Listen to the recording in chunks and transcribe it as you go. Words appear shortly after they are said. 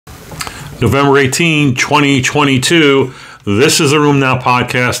November 18, 2022. This is the Room Now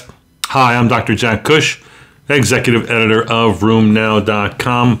podcast. Hi, I'm Dr. Jack Cush, executive editor of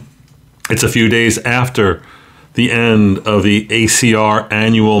RoomNow.com. It's a few days after the end of the ACR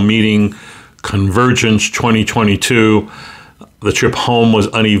annual meeting, Convergence 2022. The trip home was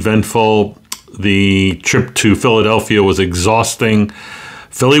uneventful. The trip to Philadelphia was exhausting.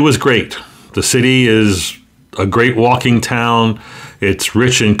 Philly was great. The city is a great walking town. It's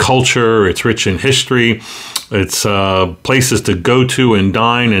rich in culture. It's rich in history. It's places to go to and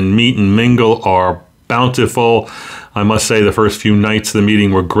dine and meet and mingle are bountiful. I must say the first few nights of the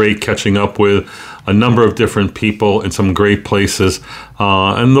meeting were great, catching up with a number of different people in some great places.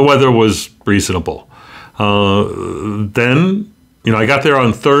 And the weather was reasonable. Then, I got there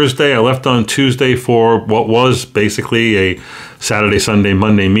on Thursday. I left on Tuesday for what was basically a Saturday, Sunday,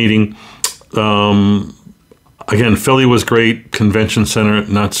 Monday meeting. Again, Philly was great. Convention Center,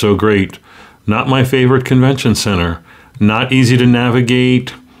 not so great. Not my favorite convention center. Not easy to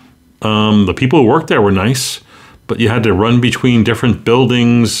navigate. The people who worked there were nice, but you had to run between different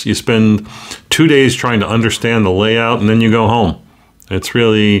buildings. You spend 2 days trying to understand the layout, and then you go home. It's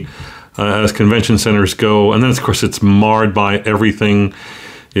really, as convention centers go, and then, of course, it's marred by everything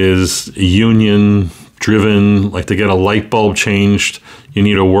is union-driven. Like to get a light bulb changed, you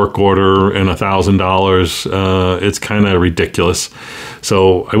need a work order and $1,000. It's kind of ridiculous.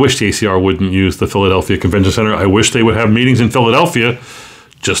 So I wish the ACR wouldn't use the Philadelphia Convention Center. I wish they would have meetings in Philadelphia,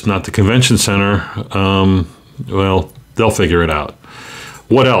 just not the convention center. Well, they'll figure it out.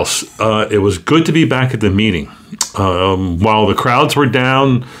 What else? It was good to be back at the meeting. While the crowds were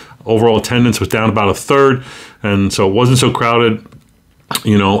down, overall attendance was down about a third, and so it wasn't so crowded,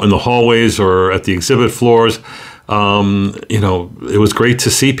 in the hallways or at the exhibit floors. It was great to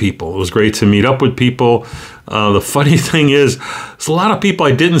see people. It was great to meet up with people. The funny thing is, there's a lot of people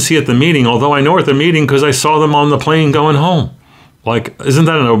I didn't see at the meeting, although I know at the meeting because I saw them on the plane going home. Like, isn't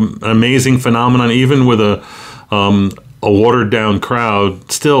that an amazing phenomenon? Even with a watered down crowd,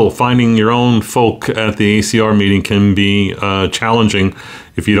 still finding your own folk at the ACR meeting can be challenging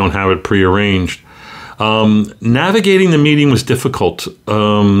if you don't have it prearranged. Navigating the meeting was difficult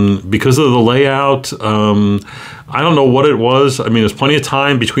because of the layout. I don't know what it was. I mean, there's plenty of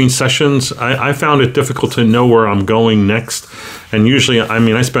time between sessions. I found it difficult to know where I'm going next. And usually,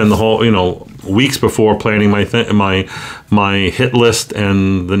 I spend the whole, weeks before planning my hit list,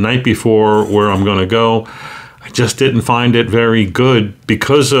 and the night before where I'm going to go. I just didn't find it very good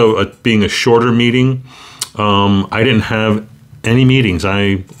because of it being a shorter meeting. I didn't have any meetings.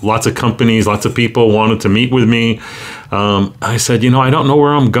 Lots of companies, lots of people wanted to meet with me. I said, I don't know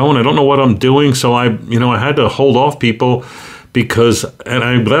where I'm going. I don't know what I'm doing. So I had to hold off people and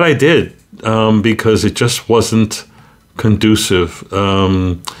I'm glad I did, because it just wasn't conducive.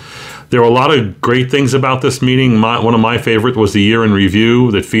 There were a lot of great things about this meeting. One of my favorites was the year in review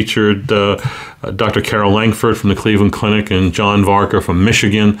that featured Dr. Carol Langford from the Cleveland Clinic and John Varker from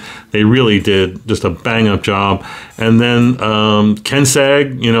Michigan. They really did just a bang-up job. And then Ken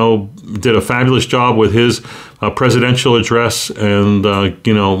Sag, did a fabulous job with his presidential address, and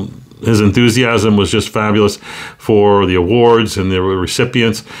his enthusiasm was just fabulous for the awards and the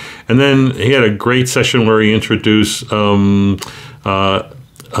recipients. And then he had a great session where he introduced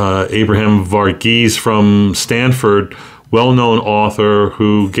Abraham Varghese from Stanford, well-known author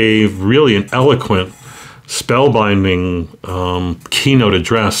who gave really an eloquent, spellbinding keynote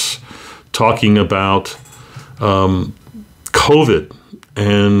address talking about COVID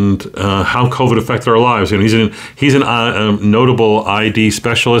and how COVID affected our lives. He's a notable ID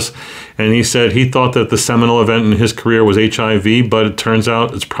specialist, and he said he thought that the seminal event in his career was HIV, but it turns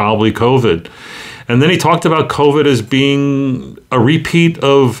out it's probably COVID. And then he talked about COVID as being a repeat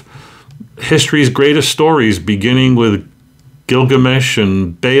of history's greatest stories, beginning with Gilgamesh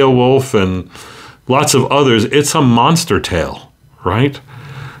and Beowulf and lots of others. It's a monster tale, right?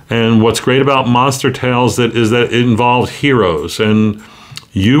 And what's great about monster tales is that it involves heroes, and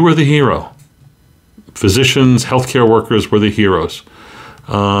you were the hero. Physicians, healthcare workers were the heroes.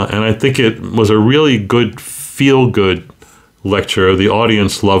 And I think it was a really good, feel-good lecture. The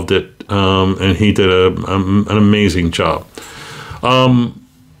audience loved it. And he did an amazing job. Again,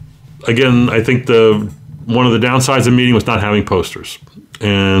 I think one of the downsides of the meeting was not having posters.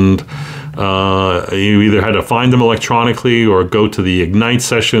 And you either had to find them electronically or go to the Ignite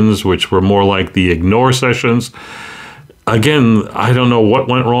sessions, which were more like the Ignore sessions. Again, I don't know what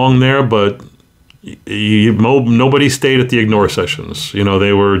went wrong there, but nobody stayed at the Ignore sessions.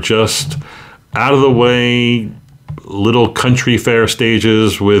 They were just out of the way, little country fair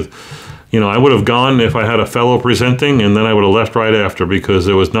stages with I would have gone if I had a fellow presenting, and then I would have left right after because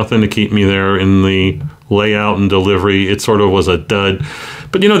there was nothing to keep me there in the layout and delivery. It sort of was a dud.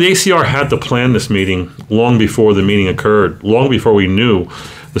 But, the ACR had to plan this meeting long before the meeting occurred, long before we knew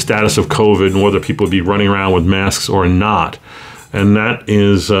the status of COVID and whether people would be running around with masks or not. And that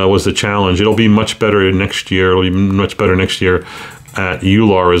was the challenge. It'll be much better next year. It'll be much better next year at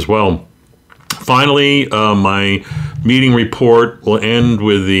EULAR as well. Finally, my meeting report will end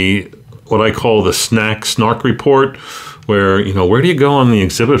with what I call the snark report, where, where do you go on the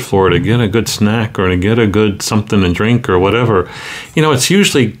exhibit floor to get a good snack or to get a good something to drink or whatever? It's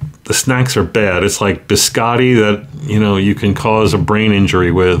usually the snacks are bad. It's like biscotti that, you can cause a brain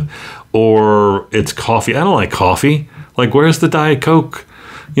injury with, or it's coffee. I don't like coffee. Like, where's the Diet Coke?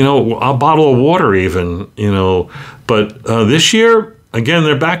 A bottle of water even, But this year, again,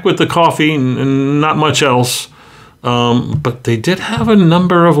 they're back with the coffee and not much else. But they did have a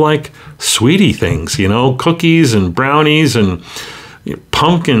number of like sweetie things, cookies and brownies and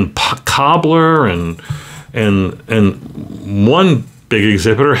pumpkin cobbler and one big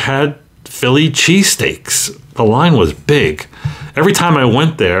exhibitor had Philly cheesesteaks. The line was big. Every time I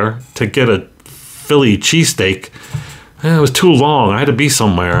went there to get a Philly cheesesteak, it was too long. I had to be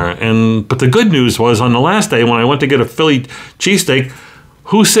somewhere. But the good news was on the last day when I went to get a Philly cheesesteak,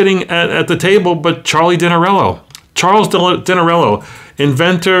 who's sitting at the table but Charlie Dinarello? Charles Dinarello,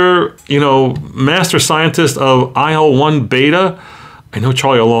 inventor, master scientist of IL-1 beta. I know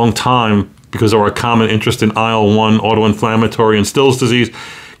Charlie a long time because of our common interest in IL-1, autoinflammatory and Still's disease.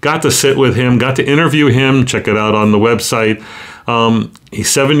 Got to sit with him, got to interview him. Check it out on the website. He's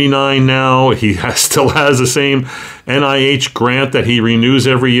 79 now. He still has the same NIH grant that he renews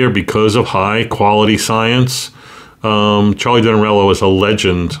every year because of high quality science. Charlie Dinarello is a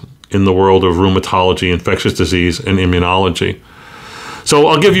legend in the world of rheumatology, infectious disease, and immunology. So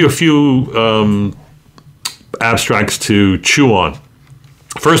I'll give you a few abstracts to chew on.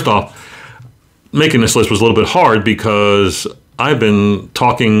 First off, making this list was a little bit hard because I've been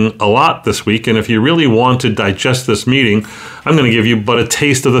talking a lot this week, and if you really want to digest this meeting, I'm going to give you but a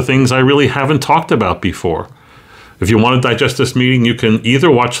taste of the things I really haven't talked about before. If you want to digest this meeting, you can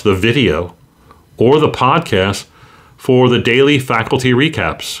either watch the video or the podcast for the daily faculty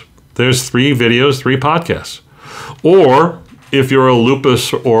recaps. There's 3 videos, 3 podcasts. Or if you're a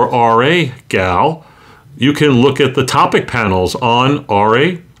lupus or RA gal, you can look at the topic panels on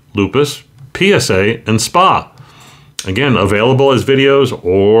RA, lupus, PSA, and SPA. Again, available as videos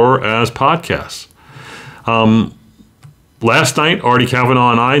or as podcasts. Last night, Artie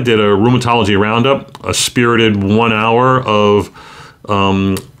Kavanaugh and I did a rheumatology roundup, a spirited 1 hour of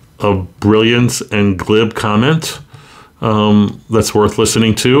brilliance and glib comment. That's worth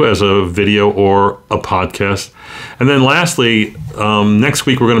listening to as a video or a podcast. And then lastly, next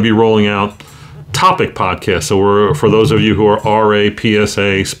week we're going to be rolling out topic podcasts. So for those of you who are RA,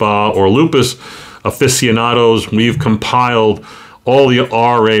 PSA, SPA, or lupus aficionados, we've compiled all the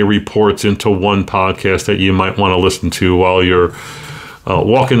RA reports into one podcast that you might want to listen to while you're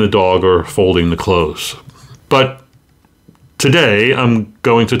walking the dog or folding the clothes. But today I'm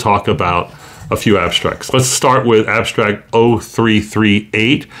going to talk about a few abstracts. Let's start with abstract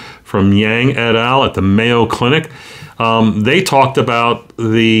 0338 from Yang et al. At the Mayo Clinic. They talked about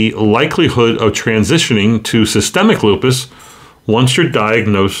the likelihood of transitioning to systemic lupus once you're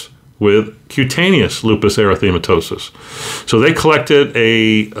diagnosed with cutaneous lupus erythematosus. So they collected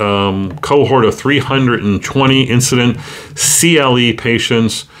a cohort of 320 incident CLE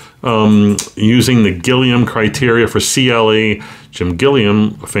patients using the Gilliam criteria for CLE. Jim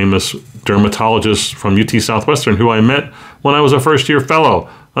Gilliam, a famous dermatologist from UT Southwestern, who I met when I was a first-year fellow.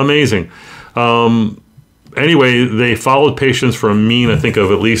 Amazing. Anyway, they followed patients for a mean, I think, of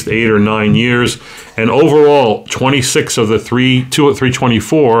at least 8 or 9 years. And overall, 26 of the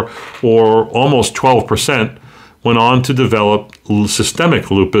 324, or almost 12%, went on to develop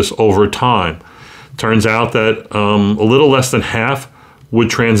systemic lupus over time. Turns out that a little less than half would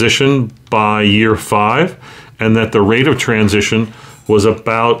transition by year 5, and that the rate of transition was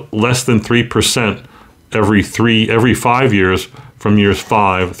about less than 3% every 5 years, from years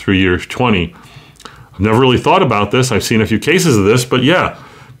 5 through years 20. I've never really thought about this. I've seen a few cases of this, but yeah,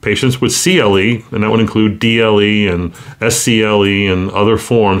 patients with CLE, and that would include DLE and SCLE and other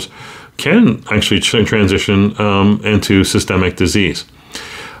forms, can actually transition into systemic disease.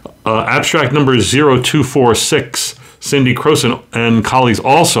 Abstract number 0246, Cindy Croson and colleagues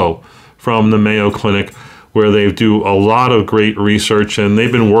also from the Mayo Clinic, where they do a lot of great research, and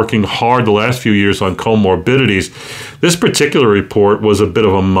they've been working hard the last few years on comorbidities. This particular report was a bit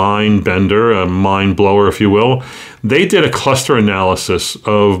of a mind bender, a mind blower, if you will. They did a cluster analysis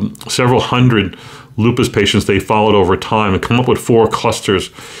of several hundred lupus patients they followed over time and come up with 4 clusters,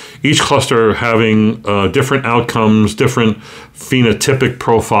 each cluster having different outcomes, different phenotypic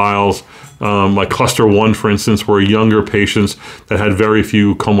profiles. Like cluster 1, for instance, were younger patients that had very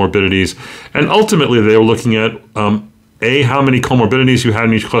few comorbidities. And ultimately, they were looking at A, how many comorbidities you had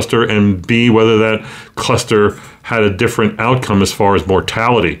in each cluster, and B, whether that cluster had a different outcome as far as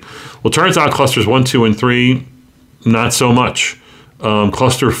mortality. Well, it turns out clusters 1, 2, and 3, not so much.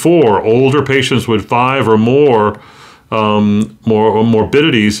 Cluster 4, older patients with 5 or more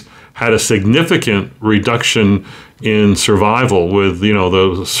morbidities had a significant reduction in survival, with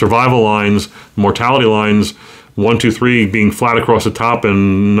the survival lines, mortality lines, 1, 2, 3 being flat across the top,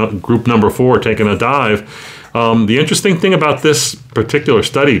 and group number 4 taking a dive. The interesting thing about this particular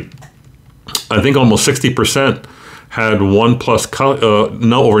study, I think almost 60% had over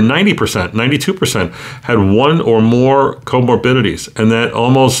 90%, 92% had 1 or more comorbidities, and that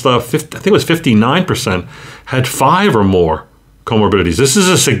almost I think it was 59% had 5 or more comorbidities. This is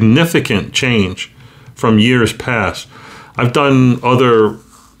a significant change from years past. I've done other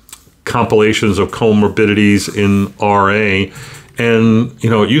compilations of comorbidities in RA, and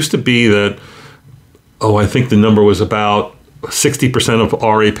it used to be that, I think the number was about 60% of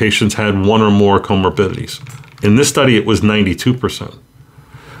RA patients had 1 or more comorbidities. In this study, it was 92%.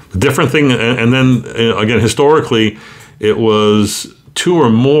 The different thing, and then again, historically, it was 2 or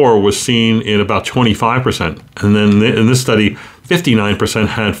more was seen in about 25%, and then in this study, 59%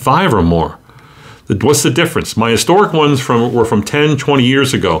 had 5 or more. What's the difference? My historic ones were from 10, 20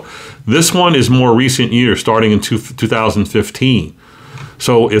 years ago. This one is more recent years, starting in 2015.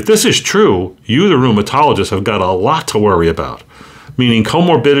 So if this is true, you, the rheumatologist, have got a lot to worry about. Meaning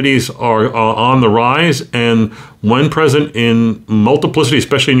comorbidities are on the rise, and when present in multiplicity,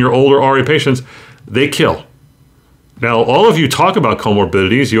 especially in your older RA patients, they kill. Now, all of you talk about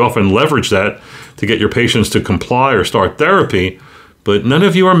comorbidities. You often leverage that to get your patients to comply or start therapy, but none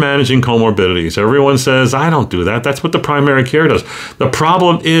of you are managing comorbidities. Everyone says, I don't do that. That's what the primary care does. The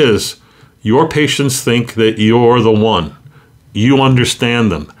problem is your patients think that you're the one. You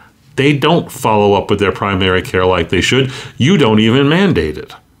understand them. They don't follow up with their primary care like they should. You don't even mandate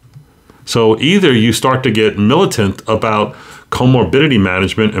it. So either you start to get militant about comorbidity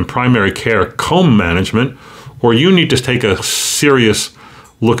management and primary care management, or you need to take a serious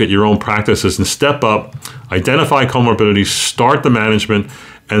look at your own practices and step up, identify comorbidities, start the management,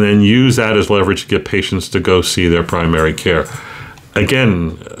 and then use that as leverage to get patients to go see their primary care.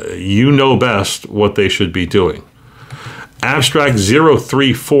 Again, you know best what they should be doing. Abstract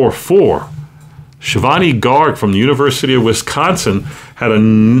 0344. Shivani Garg from the University of Wisconsin had a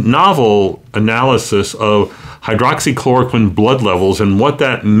novel analysis of hydroxychloroquine blood levels and what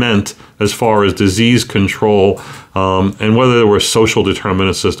that meant as far as disease control, and whether there were social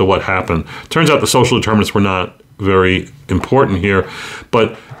determinants as to what happened. Turns out the social determinants were not very important here,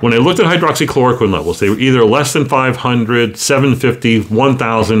 but when they looked at hydroxychloroquine levels, they were either less than 500, 750,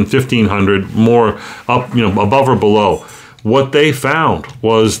 1,000, 1,500, more up, above or below. What they found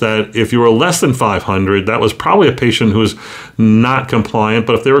was that if you were less than 500, that was probably a patient who was not compliant,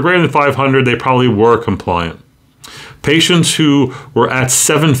 but if they were greater than 500, they probably were compliant. Patients who were at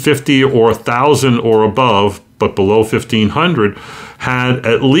 750 or 1,000 or above, but below 1,500, had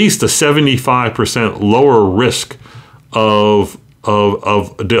at least a 75% lower risk of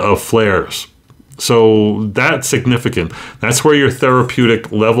flares. So that's significant. That's where your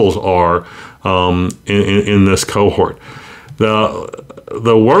therapeutic levels are in this cohort.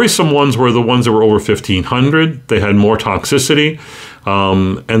 The worrisome ones were the ones that were over 1,500. They had more toxicity.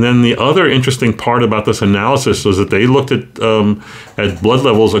 And then the other interesting part about this analysis was that they looked at blood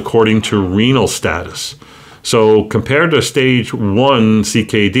levels according to renal status. So compared to stage 1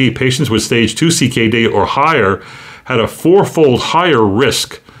 CKD, patients with stage 2 CKD or higher had a 4-fold higher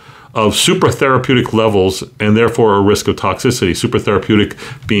risk of supratherapeutic levels and therefore a risk of toxicity,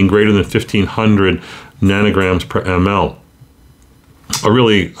 supratherapeutic being greater than 1,500 nanograms per ml. A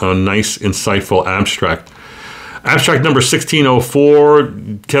really nice, insightful abstract. Abstract number 1604,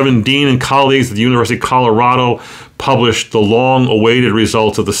 Kevin Dean and colleagues at the University of Colorado published the long-awaited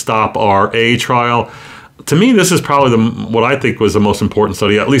results of the STOP-RA trial. To me, this is probably what I think was the most important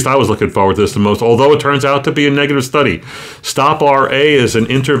study. At least I was looking forward to this the most, although it turns out to be a negative study. STOP-RA is an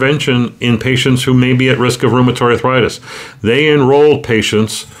intervention in patients who may be at risk of rheumatoid arthritis. They enrolled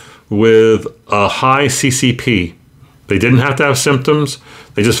patients with a high CCP. They didn't have to have symptoms.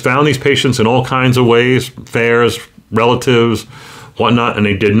 They just found these patients in all kinds of ways, fairs, relatives, whatnot, and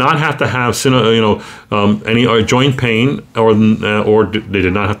they did not have to have any joint pain, or they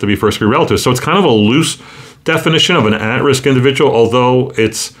did not have to be first-degree relatives. So it's kind of a loose definition of an at-risk individual, although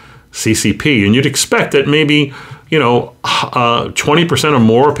it's CCP, and you'd expect that maybe 20% or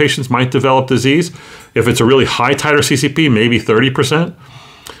more patients might develop disease. If it's a really high titer CCP, maybe 30%.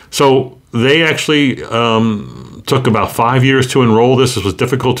 So they actually took about 5 years to enroll this. It was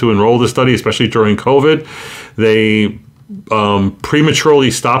difficult to enroll this study, especially during COVID. They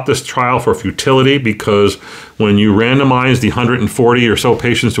prematurely stopped this trial for futility, because when you randomize the 140 or so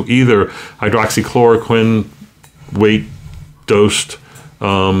patients to either hydroxychloroquine weight dosed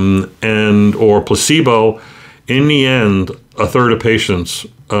or placebo, in the end, a third of patients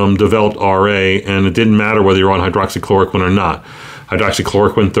developed RA, and it didn't matter whether you're on hydroxychloroquine or not.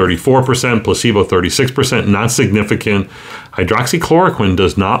 Hydroxychloroquine 34%, placebo 36%, not significant. Hydroxychloroquine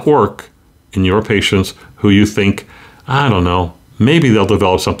does not work in your patients who you think, I don't know, maybe they'll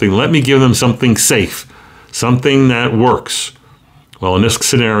develop something. Let me give them something safe, something that works. Well, in this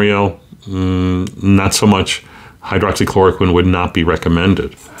scenario, not so much. Hydroxychloroquine would not be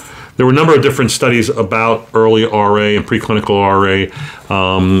recommended. There were a number of different studies about early RA and preclinical RA.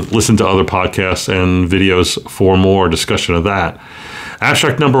 Listen to other podcasts and videos for more discussion of that.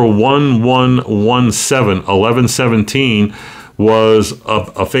 Abstract number 1117 was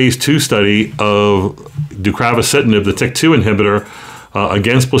a phase 2 study of deucravacitinib, the TYK2 inhibitor,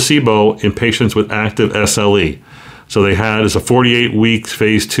 against placebo in patients with active SLE. So they had, as a 48-week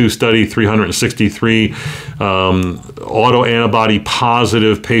phase 2 study, 363 autoantibody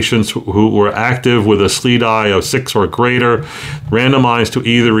positive patients who were active with a SLEDAI of 6 or greater, randomized to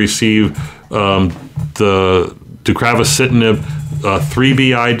either receive the deucravacitinib 3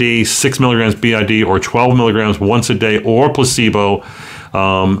 BID, 6 milligrams BID, or 12 milligrams once a day, or placebo.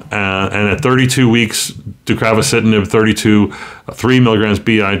 And at 32 weeks, deucravacitinib 3 milligrams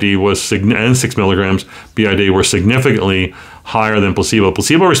BID and 6 milligrams BID were significantly higher than placebo.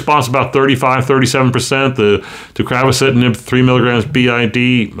 Placebo response about 35-37%. The deucravacitinib 3 milligrams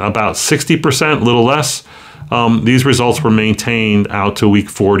BID about 60%, a little less. These results were maintained out to week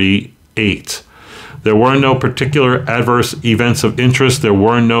 48. There were no particular adverse events of interest. There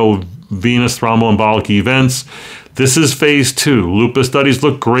were no venous thromboembolic events. This is phase 2. Lupus studies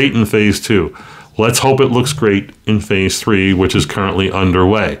look great in phase 2. Let's hope it looks great in phase 3, which is currently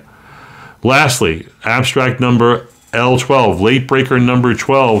underway. Lastly, abstract number L12, late breaker number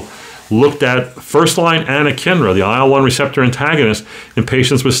 12, looked at first-line anakinra, the IL-1 receptor antagonist, in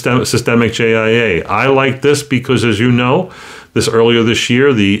patients with systemic JIA. I like this because, as you know, earlier this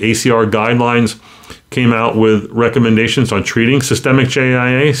year, the ACR guidelines came out with recommendations on treating systemic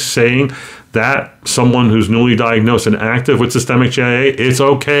JIA, saying that someone who's newly diagnosed and active with systemic JIA, it's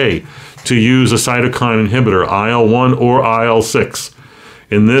okay to use a cytokine inhibitor, IL-1 or IL-6.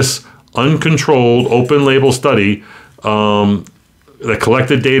 In this uncontrolled open-label study that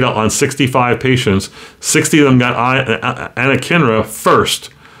collected data on 65 patients, 60 of them got anakinra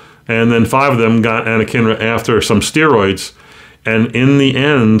first, and then 5 of them got anakinra after some steroids. And in the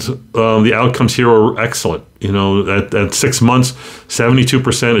end, the outcomes here are excellent. At 6 months,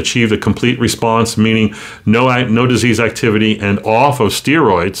 72% achieved a complete response, meaning no disease activity and off of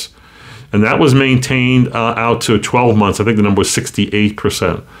steroids. And that was maintained out to 12 months. I think the number was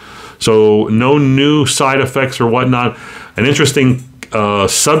 68%. So no new side effects or whatnot. An interesting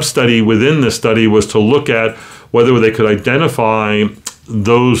sub-study within this study was to look at whether they could identify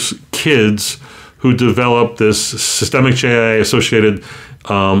those kids who developed this systemic JIA-associated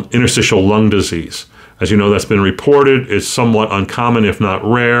interstitial lung disease. As you know, that's been reported. It's somewhat uncommon, if not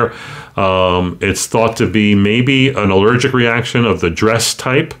rare. It's thought to be maybe an allergic reaction of the DRESS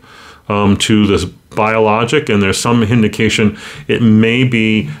type to this biologic, and there's some indication it may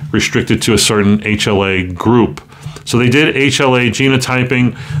be restricted to a certain HLA group. So they did HLA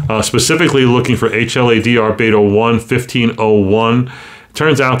genotyping, specifically looking for HLA-DR beta-1 1501.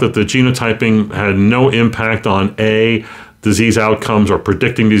 Turns out that the genotyping had no impact on A, disease outcomes or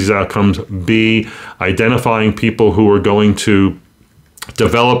predicting disease outcomes, B, identifying people who were going to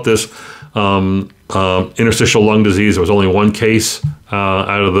develop this interstitial lung disease. There was only one case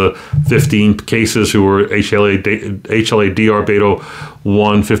out of the 15 cases who were HLA-DR beta-1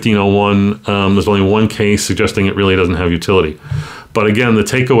 1501. There's only one case suggesting it really doesn't have utility. But again, the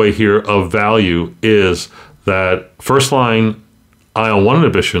takeaway here of value is that first-line IL-1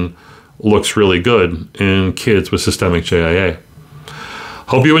 inhibition looks really good in kids with systemic JIA.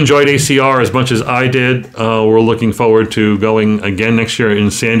 Hope you enjoyed ACR as much as I did. We're looking forward to going again next year in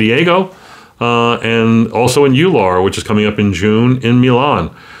San Diego. and also in EULAR, which is coming up in June in Milan.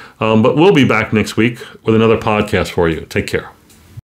 But we'll be back next week with another podcast for you. Take care.